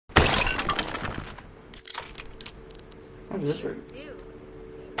How does this work?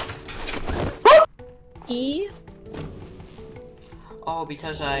 E? Oh,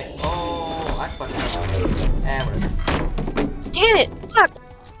 because I fucking whatever. Damn it! Fuck!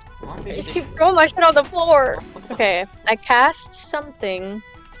 I just keep throwing my shit on the floor! Okay, I cast something.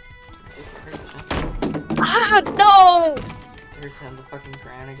 Ah, no! Here's on the fucking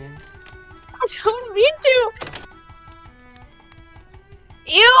ground again. I don't mean to!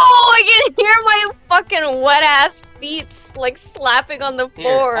 Ew! I can hear my fucking wet ass feet like slapping on the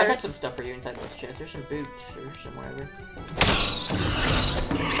floor. Here, I got some stuff for you inside those chests. There's some boots or some whatever.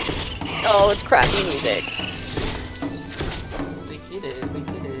 Oh, it's crappy music. We did it, we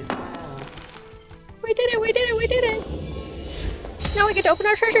did it. Wow. We did it, we did it, we did it! Now we get to open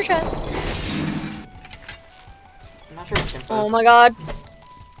our treasure chest. I'm not sure if it's Oh my god.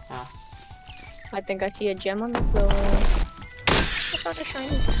 Huh. I think I see a gem on the floor. I found a shiny.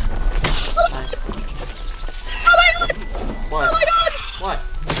 Nice. Oh my god! What? Oh my god! What?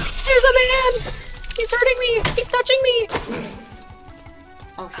 There's a man! He's hurting me! He's touching me!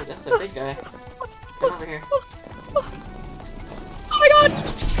 Oh shit, that's the big guy. Come over here. Oh my god!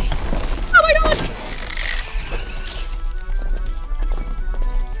 Oh my god!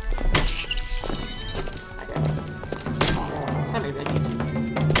 Okay. Come here, bitch.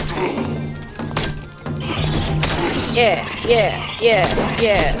 Yeah, yeah, yeah,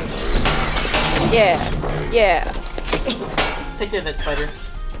 yeah. Yeah, yeah. Take care of that spider.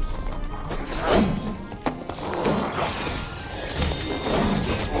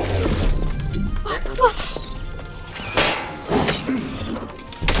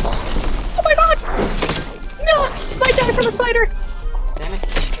 Oh my god! No! Might die from a spider! Damn it.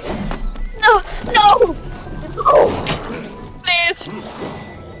 No! No! No! Please!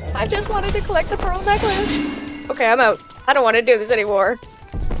 I just wanted to collect the pearl necklace. Okay, I'm out. I don't want to do this anymore.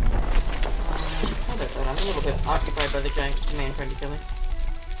 I'm a little bit occupied by the giant man trying to kill me.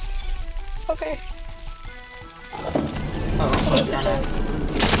 Okay.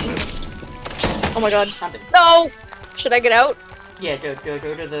 Oh my god. No! Should I get out? Yeah, go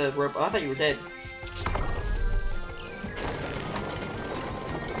to the rope. Oh, I thought you were dead.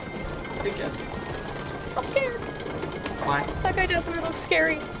 Good job. I'm scared. Why? That guy definitely looks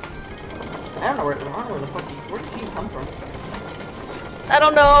scary. I don't know where the fuck where did he come from? I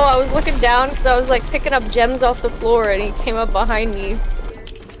don't know, I was looking down because I was like picking up gems off the floor and he came up behind me.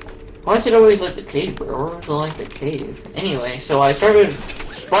 Why is it always like the cave, bro? Or was it like the cave? Anyway, so I started.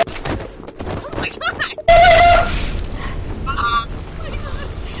 Oh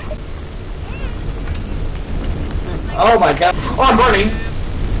my god! Oh my god! Oh, I'm burning!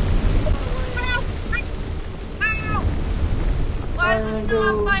 Why is it still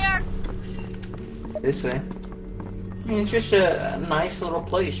on fire? This way. I mean, it's just a nice little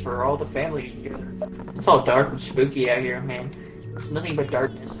place for all the family together. It's all dark and spooky out here, man. There's nothing but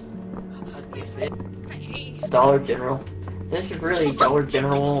darkness. Dollar General. This is really Dollar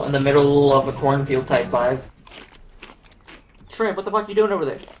General in the middle of a cornfield type vibe. Shrimp, what the fuck are you doing over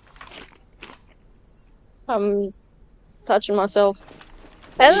there? I'm touching myself.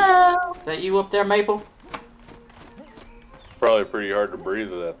 Hello! Is that you up there, Maple? Probably pretty hard to breathe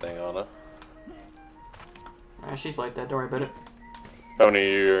with that thing on it. She's like that, don't worry about it. How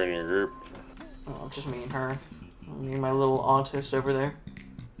many of you are in your group? Oh, just me and her. Me and my little autist over there.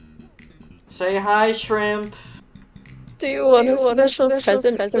 Say hi, Shrimp! Do you want a special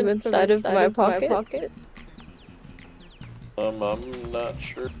present from inside of my pocket? I'm not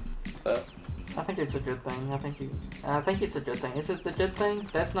sure that. I think it's a good thing. I think it's a good thing. Is it the good thing?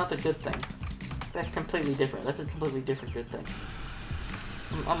 That's not the good thing. That's completely different. That's a completely different good thing.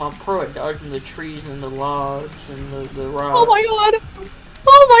 I'm a pro at dodging the trees and the logs and the rocks. Oh my god!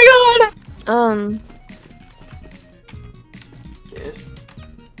 Oh my god! Yes.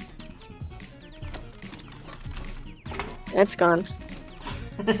 It's gone.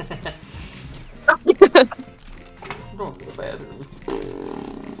 I'm going to the bathroom.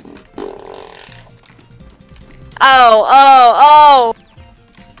 Oh!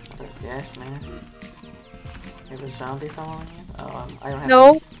 Yes, man. You have a zombie following you? Oh, I don't have.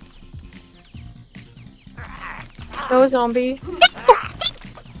 No. No zombie.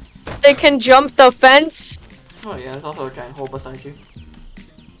 They can jump the fence. Oh yeah, there's also a giant hole beside you.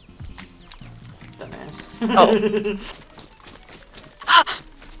 Dumbass. Oh.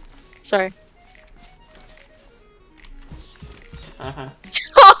 Sorry. Uh-huh.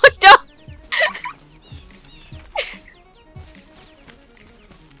 Oh, no!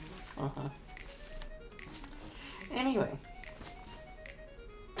 Uh-huh. Anyway.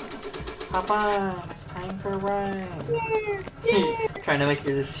 Hop on, it's time for a ride. Yeah. Trying to make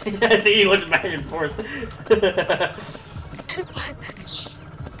your decision. I think he went back and forth.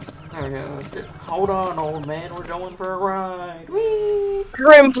 There we go. Hold on, old man. We're going for a ride. Whee!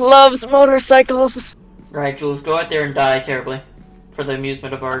 Grimp loves motorcycles. Alright, Jules, go out there and die terribly. For the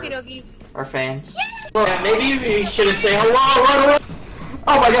amusement of our fans. Yeah, maybe we shouldn't say hello, run away!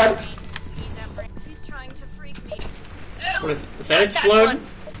 Oh my god! He's trying to freak me. What is that explode?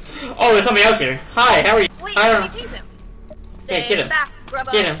 Oh, there's somebody else here. Hi, how are you? Wait, I let don't me know. chase him. Yeah, get him. Back,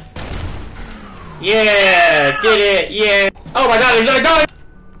 grubba. Get him. Yeah, get it, yeah. Oh my god, he's gonna die!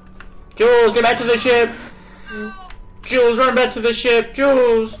 Jules, get back to the ship! Jules, run back to the ship!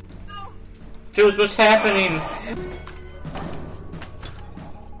 Jules! Jules, what's happening?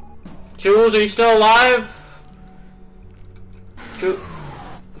 Jules, are you still alive?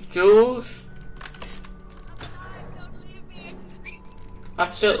 Jules?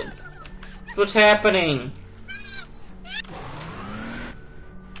 I'm still... What's happening?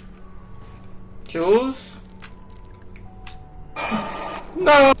 Jules?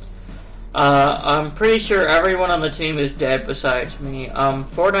 No! I'm pretty sure everyone on the team is dead besides me.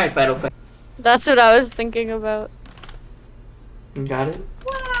 Fortnite Battle Pass. That's what I was thinking about. You got it?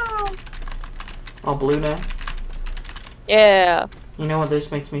 Wow. All blue now? Yeah. You know what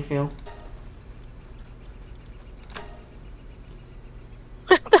this makes me feel?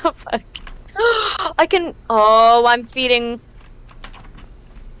 What the fuck? I can. Oh, I'm feeding.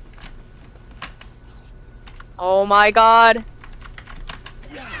 Oh my god.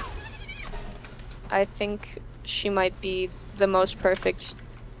 I think she might be the most perfect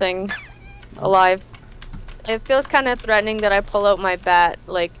thing alive. It feels kind of threatening that I pull out my bat,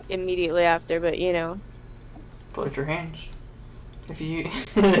 like, immediately after, but you know. Pull out your hands. If you...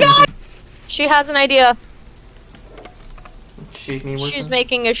 She has an idea. She's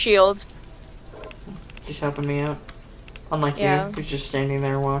making a shield. Just helping me out. Unlike you, who's just standing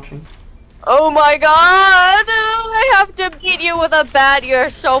there watching. Oh my god! I have to beat you with a bat, you're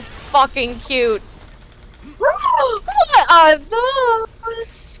so fucking cute. What are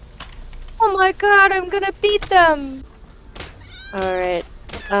those? Oh my god, I'm gonna beat them! Alright,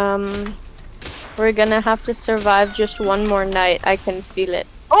 we're gonna have to survive just one more night, I can feel it.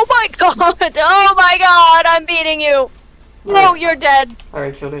 Oh my god! Oh my god, I'm beating you! No, you're dead!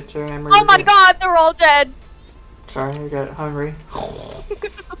 Alright, killed it too, Amber. Oh my god, they're all dead! Sorry, I got hungry.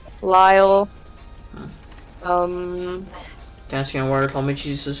 Lyle. Dancing on water told me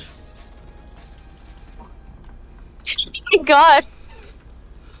Jesus. Oh my god!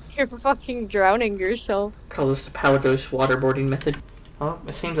 You're fucking drowning yourself. Call this the power dose waterboarding method. Oh,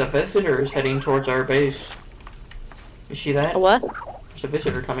 it seems a visitor is heading towards our base. You see that? A what? There's a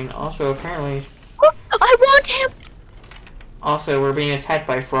visitor coming. Also, apparently... Oh, I want him! Also, we're being attacked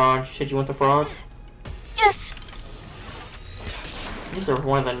by frogs. You said you want the frog? Yes! These are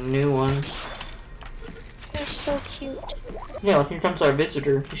one of the new ones. They're so cute. Yeah, well, here comes our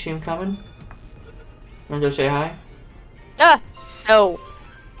visitor. You see him coming? Wanna go say hi? Ah! No.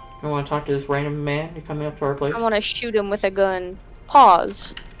 You wanna talk to this random man who's coming up to our place? I wanna shoot him with a gun.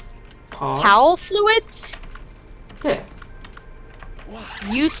 Pause. Pause? Towel fluids? Yeah.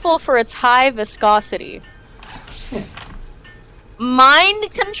 Useful for its high viscosity. Yeah. Mind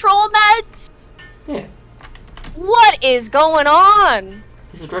control meds? Yeah. What is going on?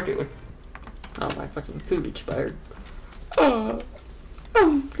 He's a drug dealer. Oh, my fucking food expired. I'm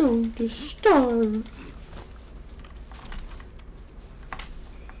going to starve.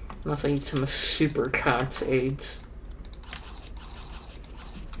 Unless I eat some super cock's AIDS.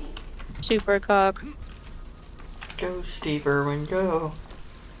 Super cock. Go, Steve Irwin, go.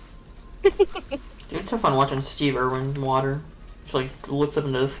 Dude, it's so fun watching Steve Irwin water. Just like looks up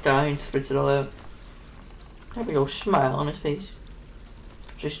into the sky and spits it all out. Have a big old smile on his face.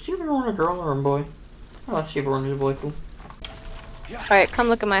 Just Steve Irwin a girl or a boy? I like Steve Irwin as a boy, cool. Alright, come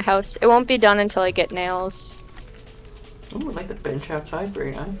look at my house. It won't be done until I get nails. Ooh, I like the bench outside.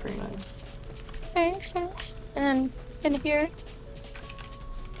 Very nice, very nice. Thanks, thanks. And then in here,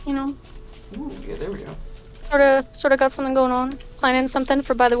 you know, Ooh, yeah, there we go. sorta got something going on. Planning something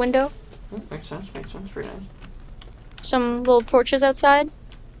for by the window. Ooh, makes sense, very nice. Some little torches outside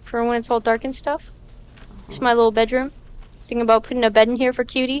for when it's all dark and stuff. It's my little bedroom. Thinking about putting a bed in here for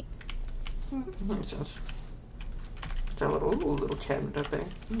Cutie. Makes sense. Got a little cabinet up there.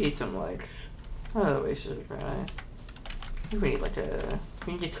 We need some like, oh, this is very nice. We need like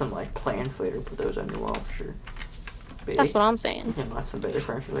we need some like plants later. Put those on your wall for sure. But That's what I'm saying. Yeah, lots of better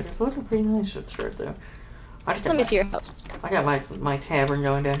furniture later. It's looking pretty nice at the start though. Let me see your house. I got my tavern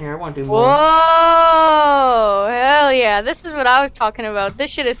going down here. I want to do more. Whoa! Hell yeah! This is what I was talking about.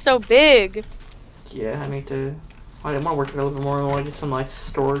 This shit is so big. Yeah, I need to. I want to work a little bit more. I want to get some like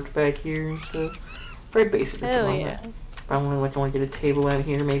storage back here and stuff. Very basic. Hell yeah! Probably like I want to get a table out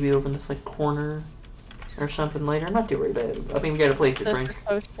here, maybe over in this like corner or something later. I'm not too worried about it. I mean, we got a place to This drink. is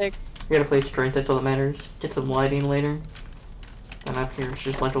so sick. We got a place to drink. That's all that matters. Get some lighting later. And up here it's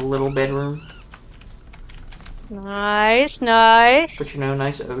just like a little bedroom. Nice, nice. But you know,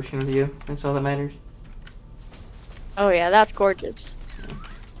 nice ocean view. That's all that matters. Oh yeah, that's gorgeous.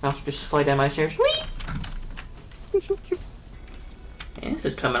 I'll just slide down my stairs. Whee! Yeah, this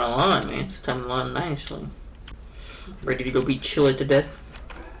is coming along, man. It's coming along nicely. Ready to go beat Chilla to death?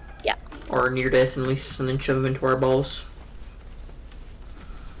 Yeah. Or near death, at least, and then shove him into our balls.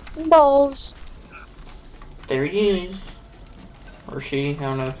 Balls. There he is. Or she. I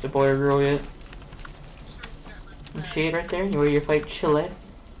don't know if it's a boy or girl yet. You see it right there? You ready to fight Chilla?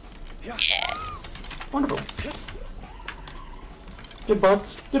 Yeah. Wonderful. Good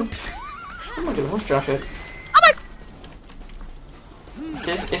butts. Good. What am I doing? Where's Josh at? Oh my.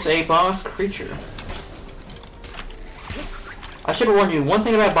 This is a boss creature. I should have warned you, one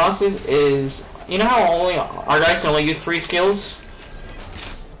thing about bosses is, you know how only our guys can only use 3 skills?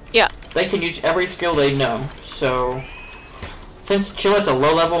 Yeah. They can use every skill they know, so since Chilla's a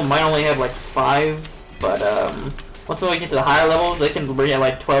low level, might only have like 5, but once they get to the higher levels, they can bring out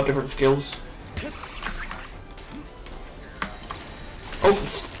like 12 different skills.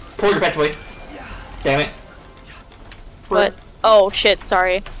 Oh, pull your pets away. Damn it. What? Oh shit,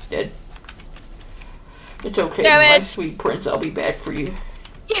 sorry. Dead. It's okay, Damn my it. sweet prince, I'll be back for you.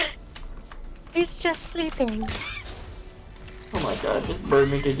 Yeah. He's just sleeping. Oh my god, just burn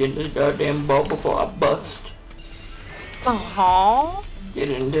me to get in this goddamn ball before I bust. Aww.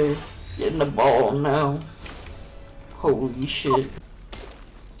 Get in there. Get in the ball now. Holy shit.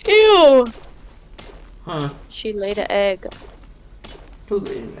 Ew. Huh. She laid an egg. Who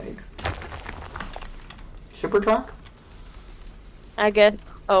laid an egg? Super Talk? I guess.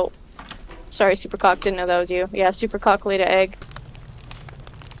 Oh. Sorry, Supercock. Didn't know that was you. Yeah, Supercock laid an egg.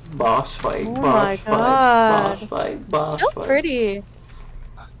 Boss fight, Oh boss my fight, God. boss fight, boss So fight. pretty.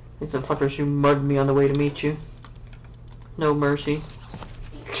 It's the fuckers who mugged me on the way to meet you. No mercy.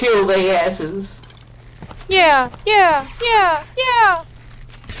 Kill they asses. Yeah, yeah, yeah, yeah.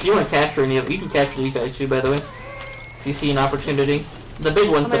 You want to capture any of you can capture these guys too, by the way. If you see an opportunity. The big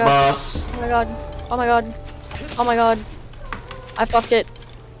one's Oh my the God. boss. Oh my god. Oh my god. Oh my god. I fucked it.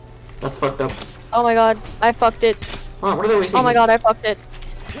 That's fucked up. Oh my god. I fucked it. Oh, what are they always Oh my god, I fucked it.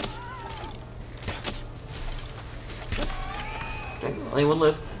 Okay, only one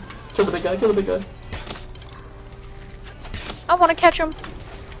left. Kill the big guy, kill the big guy. I wanna catch him.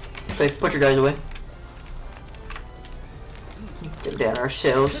 Okay, put your guys away. Get down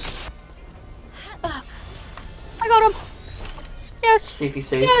ourselves. I got him. Yes. See if he's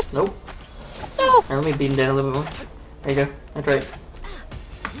safe. Yes. Nope. No. Alright, let me beat him down a little bit more. There you go. That's right.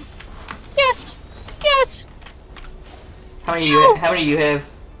 Yes. Yes. How many do you have?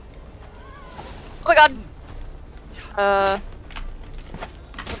 Oh my god.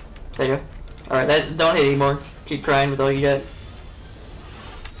 There you go. Alright, that don't hit anymore. Keep trying with all you got.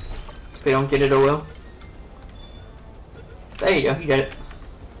 If you don't get it, oh well. There you go, you got it.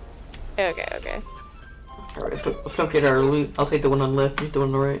 Okay, okay. Alright, let's go get our loot. I'll take the one on the left, he's the one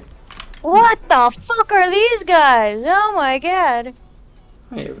on the right. What the fuck are these guys? Oh my god.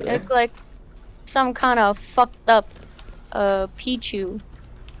 Hey, over They there. look like some kind of fucked up, Pichu.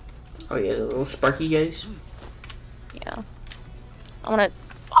 Oh yeah, the little sparky guys. Yeah. I'm gonna...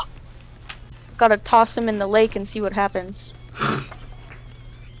 Gotta toss him in the lake and see what happens.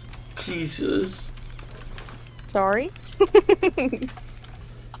 Jesus. Sorry.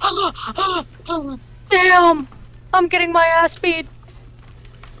 Damn! I'm getting my ass beat.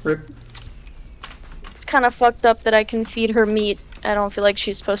 Rip. It's kind of fucked up that I can feed her meat. I don't feel like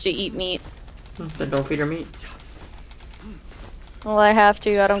she's supposed to eat meat. Then don't feed her meat. Well, I have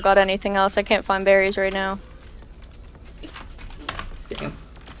to. I don't got anything else. I can't find berries right now. Damn.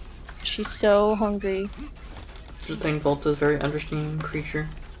 She's so hungry. The thing Volta's a very understanding creature.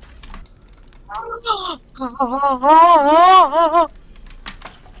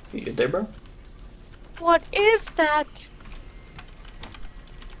 You good there, bro? What is that?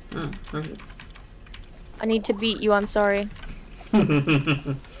 Where's it? I need to beat you. I'm sorry.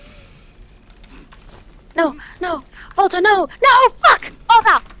 No, no, Volta, no, no, fuck,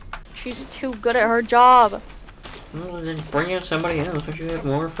 Volta! She's too good at her job. Well, then bring out somebody else. Don't you have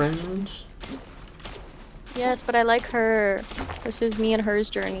more friends? Yes, but I like her. This is me and her's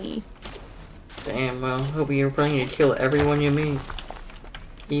journey. Damn, well, hope you're planning to kill everyone you meet.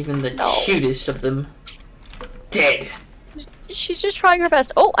 Even the cutest of them. Dead! She's just trying her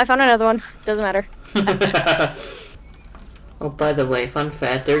best. Oh, I found another one. Doesn't matter. Oh, by the way, fun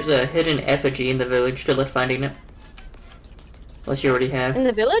fact, there's a hidden effigy in the village. Good luck finding it. Unless you already have. In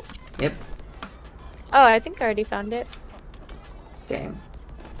the village? Yep. Oh, I think I already found it. Damn.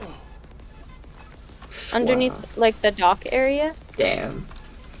 Underneath, Wow. like, the dock area? Damn.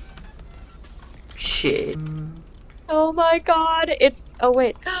 Shit. Oh my god, it's- oh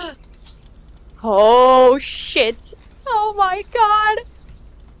wait. Oh shit. Oh my god.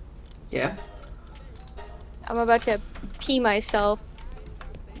 Yeah. I'm about to pee myself.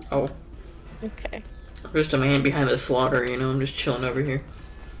 Oh. Okay. I'm just a man behind the slaughter, you know, I'm just chilling over here.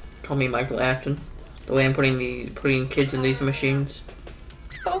 Call me Michael Afton. The way I'm putting kids in these machines.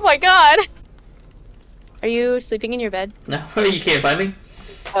 Oh my god. Are you sleeping in your bed? No, you can't find me.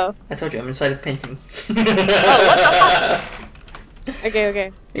 Oh. I told you, I'm inside a painting. Oh, what the fuck? Okay,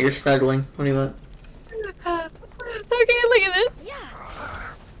 okay. You're snuggling. What do you want? Okay, look at this.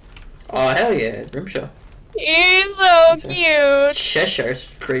 Oh, hell yeah. Grimshaw. He's so cute. Cheshire's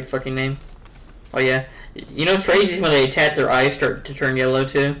a great fucking name. Oh, yeah. You know what's crazy is when they tap their eyes start to turn yellow,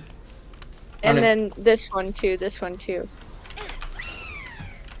 too? And then this one too, this one too.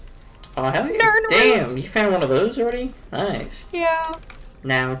 Oh, hell yeah. Nerd Damn, you found one of those already? Nice. Yeah.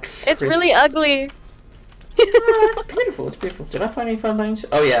 Now, It's really ugly. It's beautiful, it's beautiful. Did I find any fun things?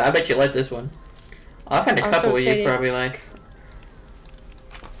 Oh, yeah, I bet you like this one. I found a I'm so couple you excited. probably like.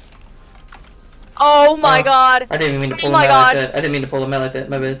 Oh my Oh, god. I didn't even mean to pull Oh them my out like god. that. I didn't mean to pull them out like that.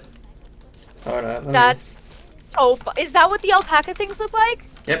 My bad. Hold on. That's so fu- Is that what the alpaca things look like?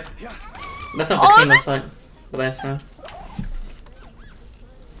 Yep. That's not what Oh, the team looks like. But that's not.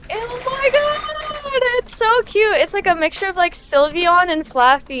 Oh my god, it's so cute. It's like a mixture of like Sylveon and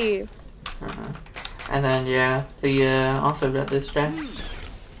Flaffy. And then, yeah, the, also got this guy.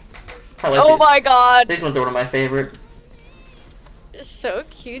 I like Oh it. my god. These ones are one of my favorite. It's so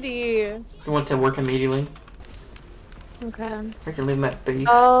cutie. The one to work immediately. Okay. I can leave them at base.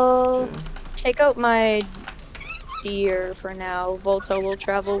 I'll take out my deer for now. Volto will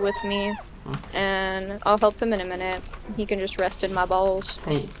travel with me. And I'll help him in a minute. He can just rest in my balls.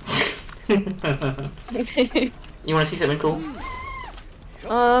 Hey. You want to see something cool?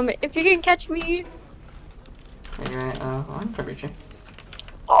 If you can catch me. Alright, I'm gonna reach you.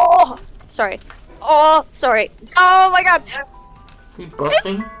 Oh, sorry. Oh, sorry. Oh my god. You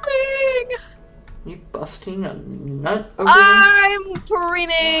busting? It's You busting a nut over there? I'm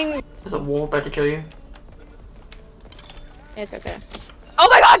screaming. There's a wolf about to kill you. It's okay. Oh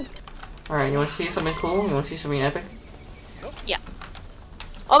my god. Alright, you want to see something cool? You want to see something epic? Yeah.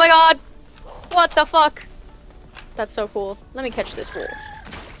 Oh my god. What the fuck? That's so cool. Let me catch this wolf.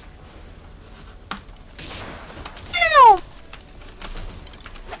 Ow!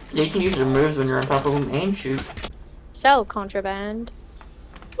 Yeah, you can use your moves when you're on top of them and shoot. Sell contraband.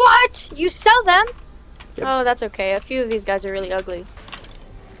 What? You sell them? Yep. Oh, that's okay. A few of these guys are really ugly.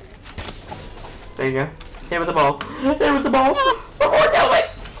 There you go. Hit with the ball. Hit with the ball. Oh, no, wait.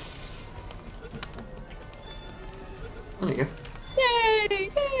 There you go.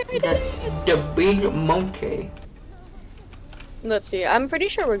 Yay! You got the big monkey. Let's see. I'm pretty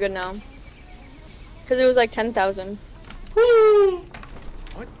sure we're good now. Because it was like 10,000. Whee!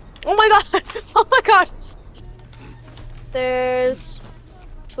 Oh my god! Oh my god! There's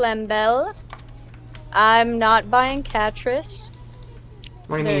Flambell. I'm not buying Catrice.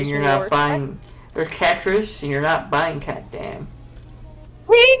 What do you mean There's you're not Warsack. buying... There's Catrice and you're not buying Cat Damn.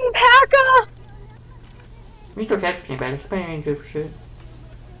 King Paka! We still Catrice came back. It's probably ain't good for shit.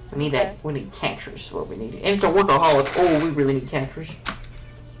 We need Okay. that. We need Catrice is what we need. And it's a workaholic. Oh, we really need Catrice.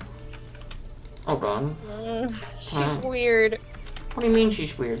 Hold on. She's weird. What do you mean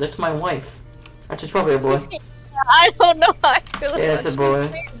she's weird? That's my wife. That's just probably a boy. I don't know how I feel Yeah, about it's a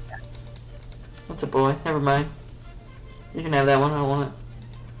boy. That's a boy. Never mind. You can have that one. I don't want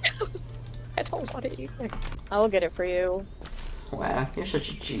I don't want it either. I'll get it for you. it. Wow, you're such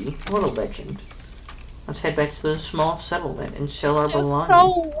a G. What a legend. Let's head back to the small settlement and sell our It's belongings.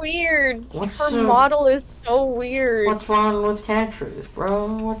 so weird. What's Her so- model is so weird. What's wrong with Catrice, bro?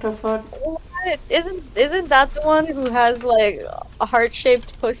 What the fuck? What? Isn't that the one who has like a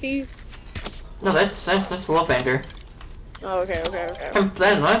heart-shaped pussy? No, that's Lovander. Oh, okay. And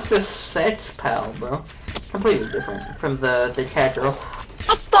then that's just Set's pal, bro. Completely different from the cat girl.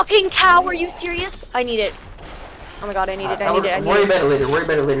 A fucking cow? Are you serious? I need it. Oh my god, I need it. I need it. Worry about it later. Worry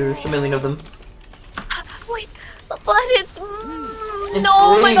about it later. There's a million of them. Wait, but it's It's no,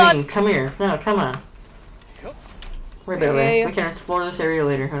 oh my god. leaving. Come here. No, come on. Worry about it Okay. later. We can explore this area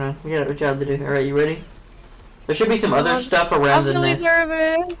later. Hold on. We got a job to do. Alright, you ready? There should be some other stuff around I'm the really nest.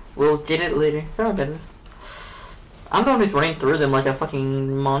 nervous. We'll get it later. Don't worry about this. I'm the one who's running through them like a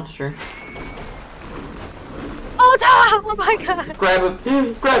fucking monster. Oh, oh my god. Grab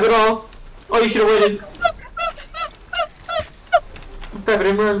it. Grab it all. Oh, you should have waited. Grab it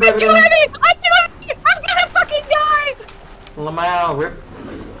in, run, grab I'm it too in. heavy! I'm too heavy! I'm gonna fucking die! Lamau, rip.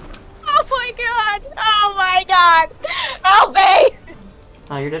 Oh my god! Oh my god! Help me!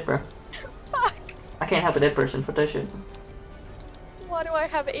 Oh, you're dead, bro. Fuck. I can't help a dead person for that shit. Why do I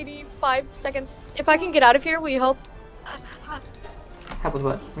have 85 seconds? If I can get out of here, will you help? Help with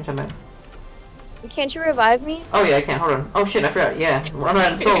what? What are you talking about? Can't you revive me? Oh yeah, I can. Hold on. Oh shit, I forgot. Yeah, I'm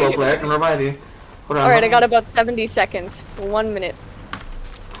not in solo player. I can revive you. Hold on. Alright, I got about 70 seconds. 1 minute.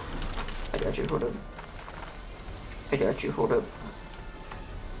 I got you. Hold up. I got you. Hold up.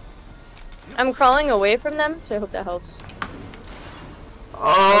 I'm crawling away from them, so I hope that helps.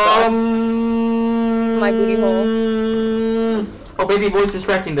 My booty hole. Oh, baby boy's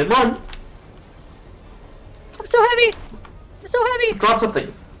distracting. Then run. I'm so heavy! I'm so heavy! Drop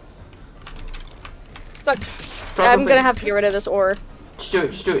something. Fuck. Drop I'm something. gonna have to get rid of this ore. Just do it.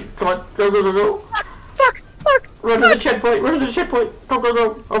 Just do it. Come on. Go, go, go, go. Fuck! Fuck! Fuck! Run to the checkpoint. Run to the checkpoint. Go, go,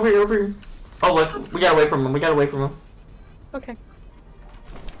 go. Over here. Over here. Oh look, we got away from him. We got away from him. Okay.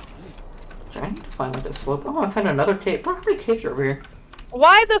 I need to find like a slope. Oh, I found another cave. How many caves are over here?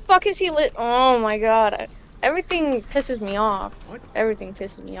 Why the fuck is he lit? Oh my god. Everything pisses me off. Everything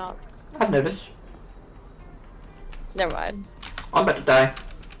pisses me off. I've noticed. Never mind. I'm about to die.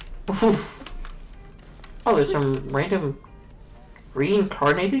 Oof. Oh, there's some random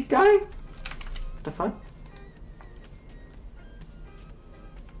reincarnated guy? What the fuck?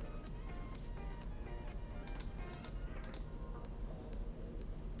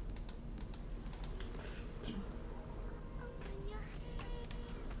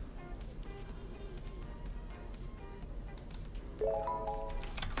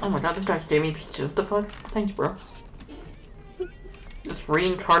 Oh my god, this guy gave me pizza. What the fuck? Thanks, bro. This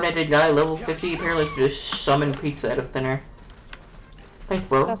reincarnated guy, level 50, apparently just summoned pizza out of thin air. Thanks,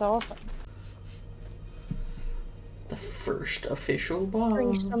 bro. That's awesome. The first official boss.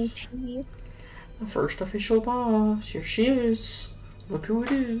 Bring some tea. The first official boss. Here she is. Look who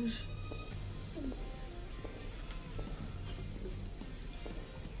it is.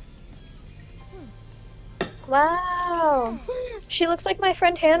 Wow. She looks like my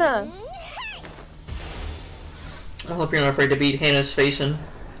friend Hannah. I hope you're not afraid to beat Hannah's face in.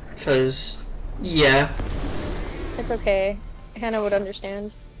 Because, yeah. It's okay. Hannah would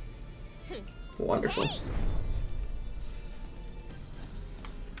understand. Wonderful.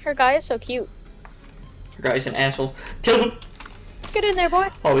 Her guy is so cute. The guy's an asshole. Kill him! Get in there, boy.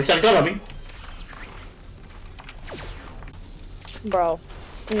 Oh, he's got a gun on me. Bro.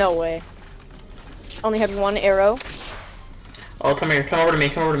 No way. Only had one arrow. Oh, come here. Come over to me.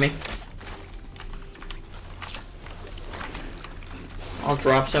 Come over to me. I'll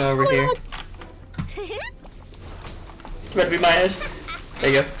drop some over here. It's about to be my ass. There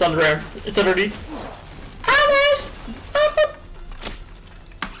you go. It's on the ground. It's underneath.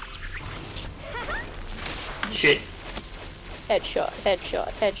 Shit. Headshot,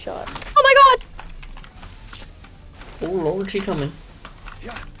 headshot, headshot. Oh my god! Oh lord, she coming.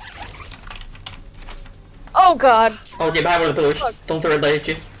 Oh god. Oh, get behind one of the pillars. Fuck. Don't throw it at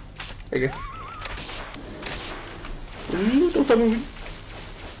you. There you go. Ooh, don't stop moving.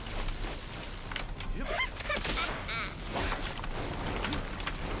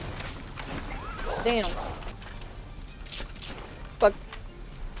 Damn. Fuck.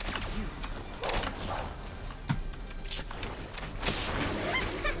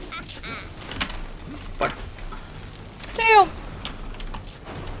 Fuck. Damn.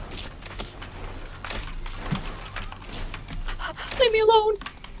 Leave me alone.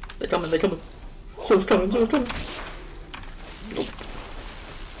 They're coming, they're coming. So's coming, so's coming.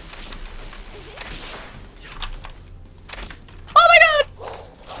 Oh my god!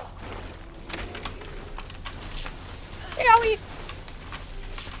 Owie.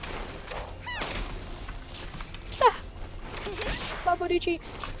 Ah. My booty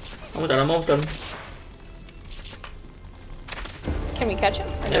cheeks. I'm done, I'm almost done. Can we catch him?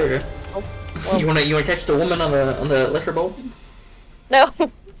 There we go. Oh, well. You wanna catch the woman on the electric bolt? No.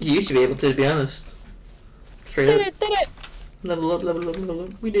 You used to be able to be honest. Straight Did up. it, did it. Level up, level up, level up.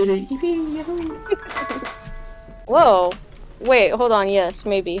 We did it. Yippee, yahoo. Whoa. Wait, hold on. Yes,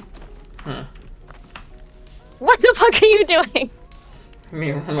 maybe. Huh. What the fuck are you doing?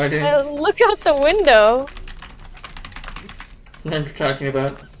 Me, what am I doing? Look out the window. What are you talking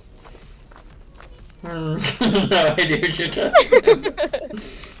about? No idea what you're talking about.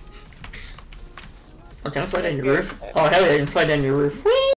 Oh, can I slide down your roof? Oh, hell yeah, I can slide down your roof. Whee!